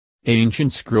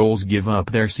Ancient scrolls give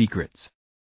up their secrets.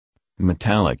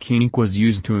 Metallic ink was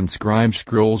used to inscribe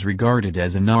scrolls regarded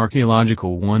as an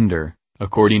archaeological wonder,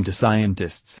 according to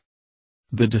scientists.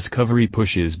 The discovery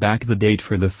pushes back the date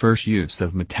for the first use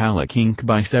of metallic ink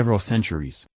by several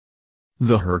centuries.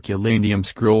 The Herculaneum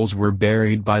scrolls were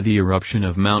buried by the eruption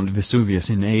of Mount Vesuvius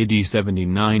in AD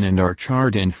 79 and are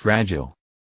charred and fragile.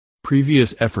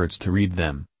 Previous efforts to read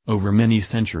them, over many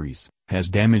centuries, has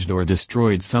damaged or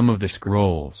destroyed some of the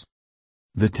scrolls.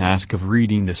 The task of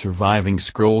reading the surviving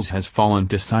scrolls has fallen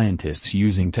to scientists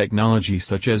using technology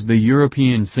such as the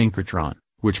European synchrotron,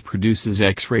 which produces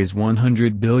X-rays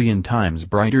 100 billion times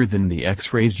brighter than the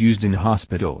X-rays used in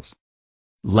hospitals.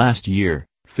 Last year,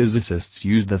 physicists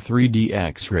used the 3D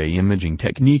X-ray imaging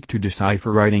technique to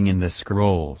decipher writing in the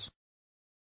scrolls.